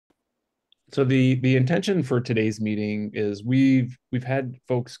So the intention for today's meeting is we've had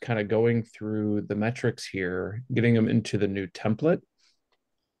folks kind of going through the metrics here, getting them into the new template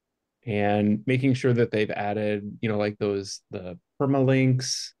and making sure that they've added, like the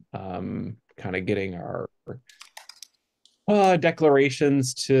permalinks, kind of getting our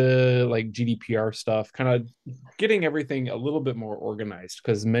declarations to like GDPR stuff, kind of getting everything a little bit more organized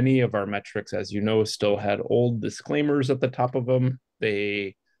because many of our metrics, as you know, still had old disclaimers at the top of them.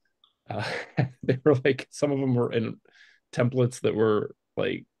 Uh, they were like some of them were in templates that were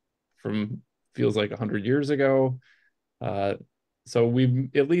like from feels like 100 years ago. Uh, so we've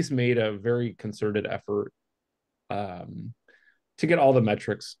at least made a very concerted effort um, to get all the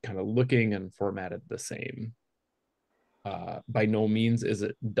metrics kind of looking and formatted the same. By no means is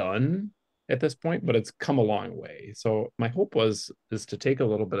it done at this point, but it's come a long way. So my hope is to take a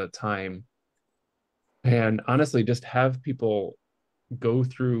little bit of time and honestly just have people go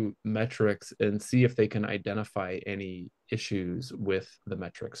through metrics and see if they can identify any issues with the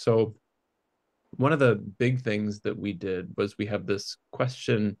metrics. So one of the big things that we did was we have this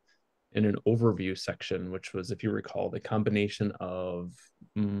question in an overview section, which was, if you recall, the combination of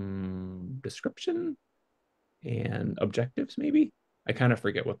description and objectives, maybe. I kind of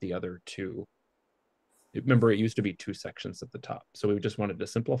forget what the other two. Remember, it used to be two sections at the top. So we just wanted to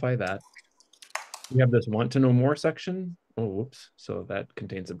simplify that. We have this want to know more section. Oh, whoops. So that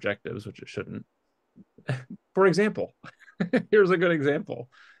contains objectives, which it shouldn't. For example, here's a good example.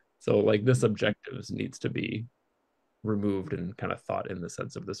 So like this objectives needs to be removed and kind of thought in the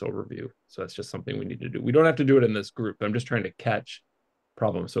sense of this overview. So that's just something we need to do. We don't have to do it in this group. I'm just trying to catch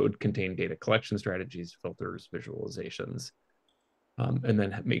problems. So it would contain data collection strategies, filters, visualizations, and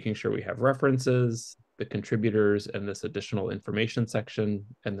then making sure we have references, the contributors, and this additional information section,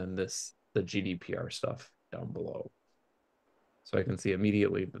 and then the GDPR stuff down below. So I can see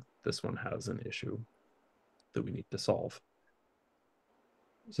immediately that this one has an issue that we need to solve.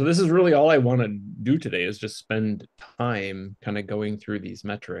 So this is really all I want to do today is just spend time kind of going through these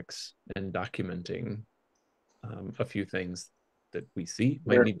metrics and documenting a few things that we see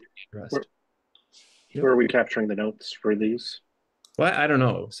might Where, need to be where, addressed. Yep. where are we capturing the notes for these? Well, I don't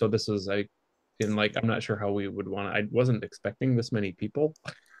know. So this is I'm not sure how we would want to, I wasn't expecting this many people.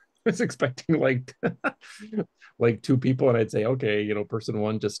 I was expecting like like two people, and I'd say, okay, person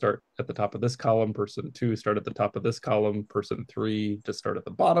one just start at the top of this column, person two start at the top of this column, person three just start at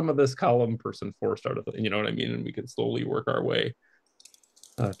the bottom of this column, person four start at the, you know what I mean? And we can slowly work our way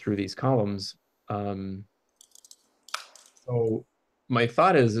through these columns. Um, so my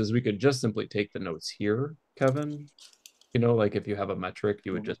thought is we could just simply take the notes here, Kevin. Like if you have a metric,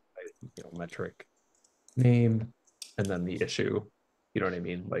 you would Mhm. just metric name and then the issue. You know what I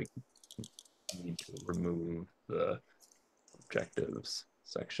mean? Like you need to remove the objectives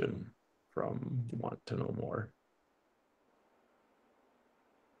section from want to know more.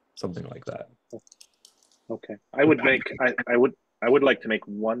 Something like that. Okay. I would like to make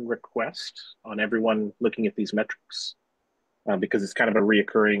one request on everyone looking at these metrics because it's kind of a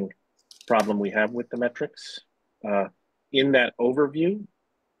reoccurring problem we have with the metrics. Uh, in that overview,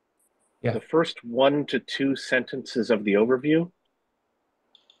 Yeah. the first 1 to 2 sentences of the overview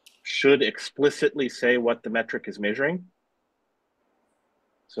should explicitly say what the metric is measuring.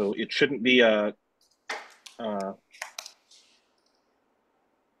 So it shouldn't be uh,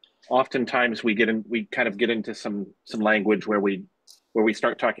 oftentimes we kind of get into some language where we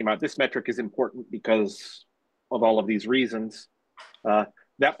start talking about this metric is important because of all of these reasons. Uh,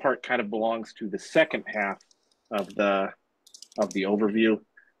 that part kind of belongs to the second half of the overview,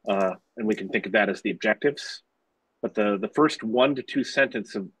 and we can think of that as the objectives. But the first 1 to 2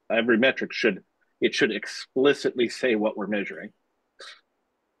 sentences of every metric should explicitly say what we're measuring.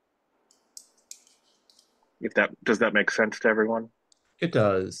 If that does that make sense to everyone? It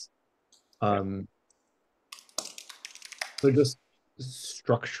does. Yeah. Um, so just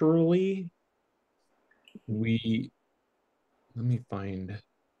structurally, we let me find.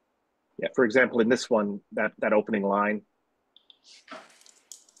 Yeah. For example, in this one, that opening line,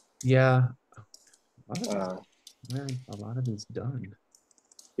 Yeah, a lot of these. uh, Where a lot of these done.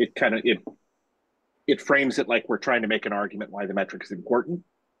 it kind of it frames it like we're trying to make an argument why the metric is important,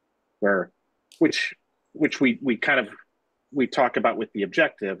 where which we kind of we talk about with the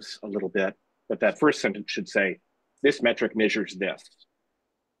objectives a little bit, but that first sentence should say this metric measures this,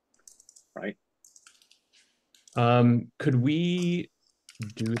 right? Could we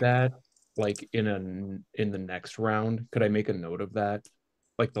do that like in the next round? Could I make a note of that?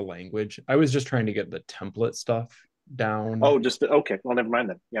 Like the language. I was just trying to get the template stuff down. Oh, just okay. Well, never mind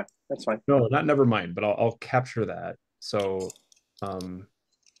then. Yeah, that's fine. No, not never mind, but I'll capture that. So um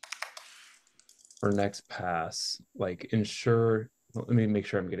for next pass, like ensure, let me make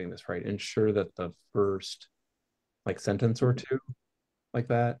sure I'm getting this right. Ensure that the first like sentence or two like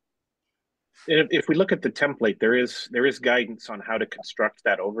that. If we look at the template, there is guidance on how to construct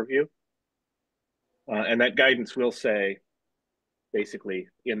that overview, and that guidance will say basically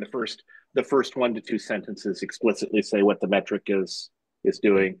in the first 1 to 2 sentences explicitly say what the metric is Okay.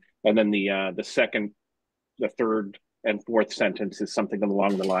 doing, and then the second, the third, and fourth sentence is something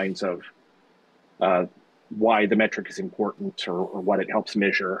along the lines of uh, why the metric is important, or what it helps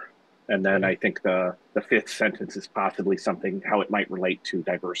measure. And then Okay. I think the fifth sentence is possibly something how it might relate to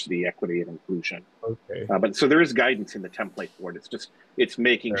diversity, equity, and inclusion. Okay. But so there is guidance in the template for it. It's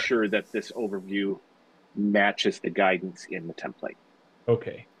making Fair. sure that this overview matches the guidance in the template.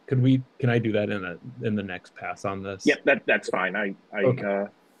 Okay. Can I do that in the next pass on Yep, this? that's fine. Okay.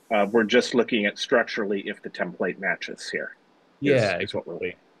 We're just looking at structurally if the template matches here Yeah, is what we're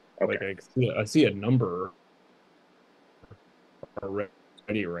exactly. okay. Like I see a number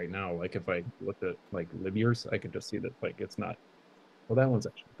already right now. Like if I looked at like lib years, I could just see that like it's not, well, that one's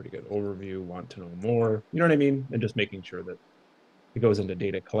actually pretty good. Overview, want to know more. You know what I mean? And just making sure that it goes into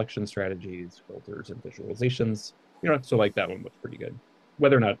data collection strategies, filters, and visualizations. So like that one looks pretty good.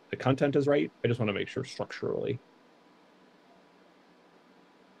 Whether or not the content is right, I just want to make sure structurally.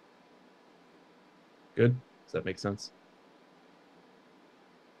 Good. Does that make sense?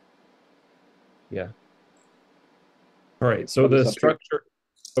 Yeah. All right. So the Thumbs up here. structure,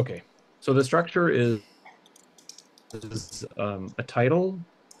 okay. So the structure is a title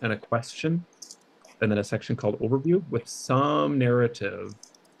and a question, and then a section called overview with some narrative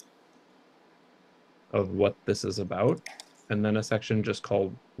of what this is about, and then a section just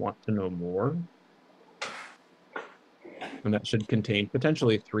called want to know more. And that should contain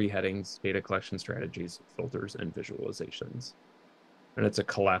potentially 3 headings: data collection strategies, filters, and visualizations. And it's a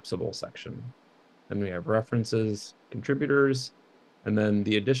collapsible section. Then we have references, contributors, and then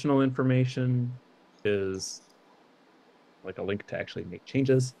the additional information is like a link to actually make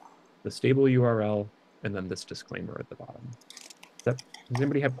changes, the stable URL, and then this disclaimer at the bottom. Does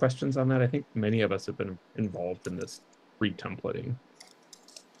anybody have questions on that? I think many of us have been involved in this re-templating.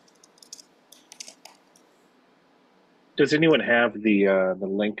 Does anyone have the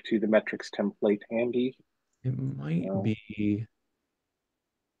link to the metrics template handy? It might No. be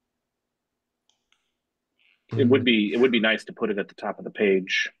It in would the, be it would be nice to put it at the top of the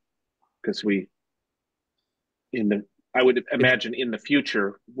page, because we in the I would it's imagine in the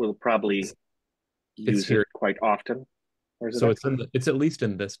future we'll probably it's use it here. quite often. Or is it So there? it's at least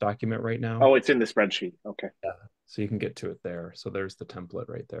in this document right now. Oh, it's in the spreadsheet. Okay. Yeah. So you can get to it there. So there's the template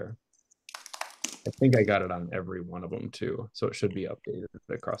right there. I think I got it on every one of them too. So it should be updated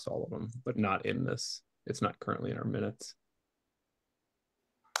across all of them, but not in this. It's not currently in our minutes.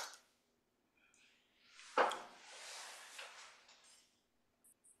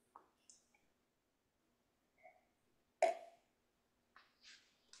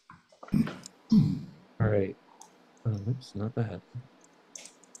 All right. Oops, not the head.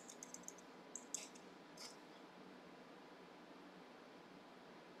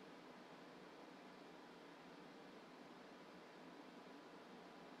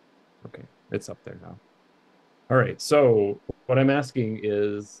 Okay, it's up there now. All right. So what I'm asking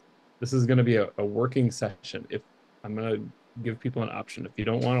is, this is going to be a working session. If I'm going to give people an option, if you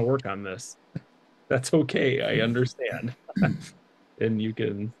don't want to work on this, that's okay. I understand. And you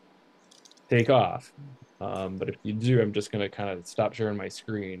can take off. But if you do, I'm just going to kind of stop sharing my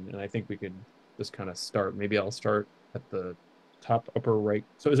screen. And I think we could just kind of start. Maybe I'll start at the top upper right.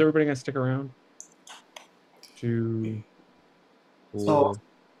 So is everybody going to stick around? 2, So 4.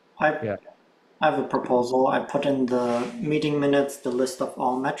 I Yeah. I have a proposal. I put in the meeting minutes the list of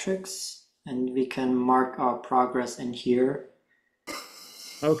all metrics, and we can mark our progress in here.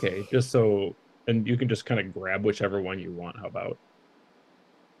 Okay. Just so, and you can just kind of grab whichever one you want. How about?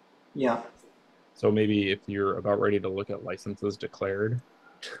 Yeah, So maybe if you're about ready to look at licenses declared,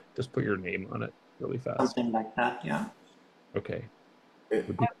 just put your name on it really fast. something like that. Yeah. Okay.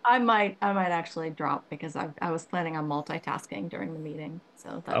 I might actually drop because I was planning on multitasking during the meeting.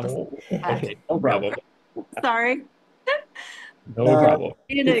 So that doesn't, Oh, uh, okay. No no, problem. sorry. No problem.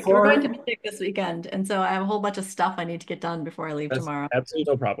 We're going Before to Munich this weekend, and so I have a whole bunch of stuff I need to get done before I leave That's tomorrow.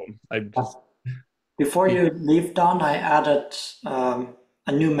 absolutely no problem. I just before keep, you leave, Don, I added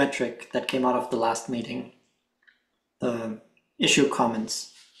a new metric that came out of the last meeting. The issue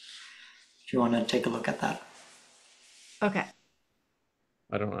comments. If you want to take a look at that. Okay.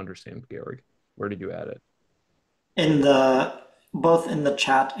 I don't understand, Georg. Where did you add it? In the both in the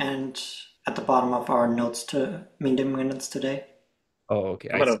chat and at the bottom of our notes to meeting minutes today. Oh, okay.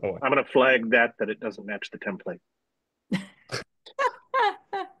 I'm gonna flag that it doesn't match the template.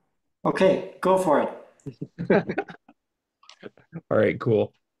 Okay, go for it. All right,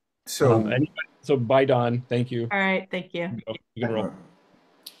 cool. So, So bye, Don. Thank you. All right, thank you. You can roll.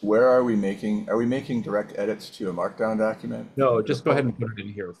 where are we making direct edits to a markdown document? No, just go ahead and put it in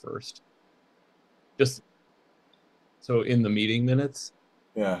here first. Just so in the meeting minutes,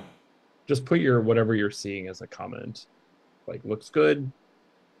 Yeah. just put your whatever you're seeing as a comment. Like looks good,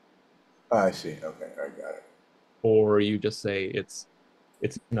 I see. Okay, I got it. or you just say it's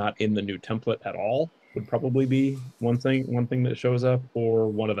not in the new template at all, would probably be one thing that shows up, or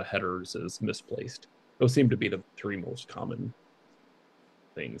one of the headers is misplaced. Those seem to be the three most common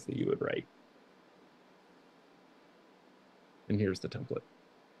things that you would write. And here's the template.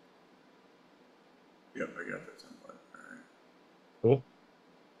 Yep, I got the template. All right. Cool.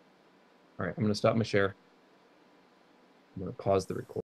 All right, I'm going to stop my share. I'm going to pause the recording.